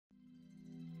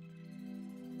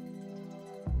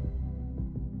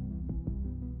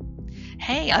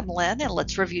Hey, I'm Lynn, and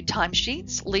let's review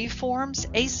timesheets, leave forms,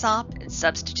 ASOP, and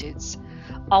substitutes.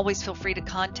 Always feel free to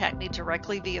contact me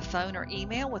directly via phone or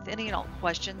email with any and all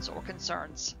questions or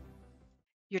concerns.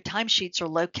 Your timesheets are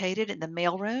located in the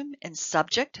mailroom in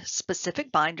subject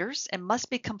specific binders and must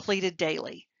be completed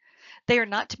daily. They are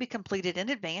not to be completed in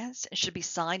advance and should be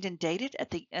signed and dated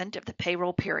at the end of the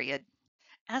payroll period.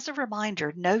 As a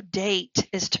reminder, no date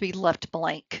is to be left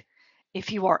blank. If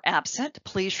you are absent,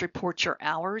 please report your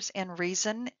hours and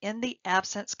reason in the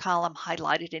absence column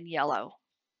highlighted in yellow.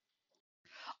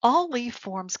 All leave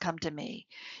forms come to me.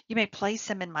 You may place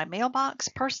them in my mailbox,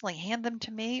 personally hand them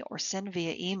to me, or send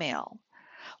via email.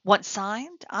 Once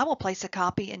signed, I will place a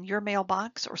copy in your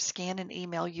mailbox or scan and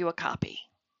email you a copy.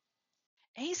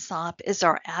 ASOP is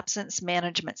our absence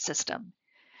management system.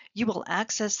 You will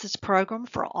access this program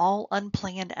for all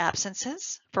unplanned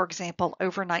absences, for example,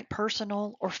 overnight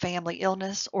personal or family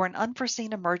illness or an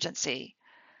unforeseen emergency.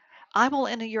 I will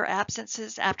enter your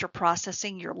absences after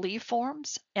processing your leave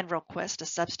forms and request a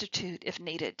substitute if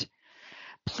needed.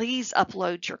 Please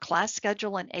upload your class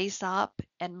schedule in ASOP,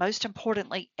 and most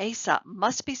importantly, ASOP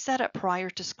must be set up prior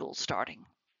to school starting.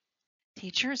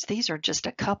 Teachers, these are just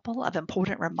a couple of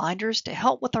important reminders to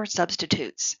help with our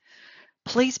substitutes.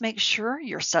 Please make sure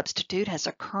your substitute has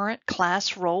a current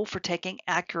class role for taking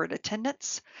accurate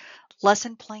attendance,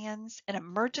 lesson plans, and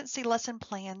emergency lesson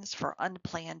plans for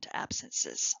unplanned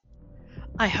absences.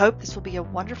 I hope this will be a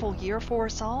wonderful year for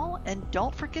us all, and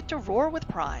don't forget to roar with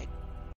pride.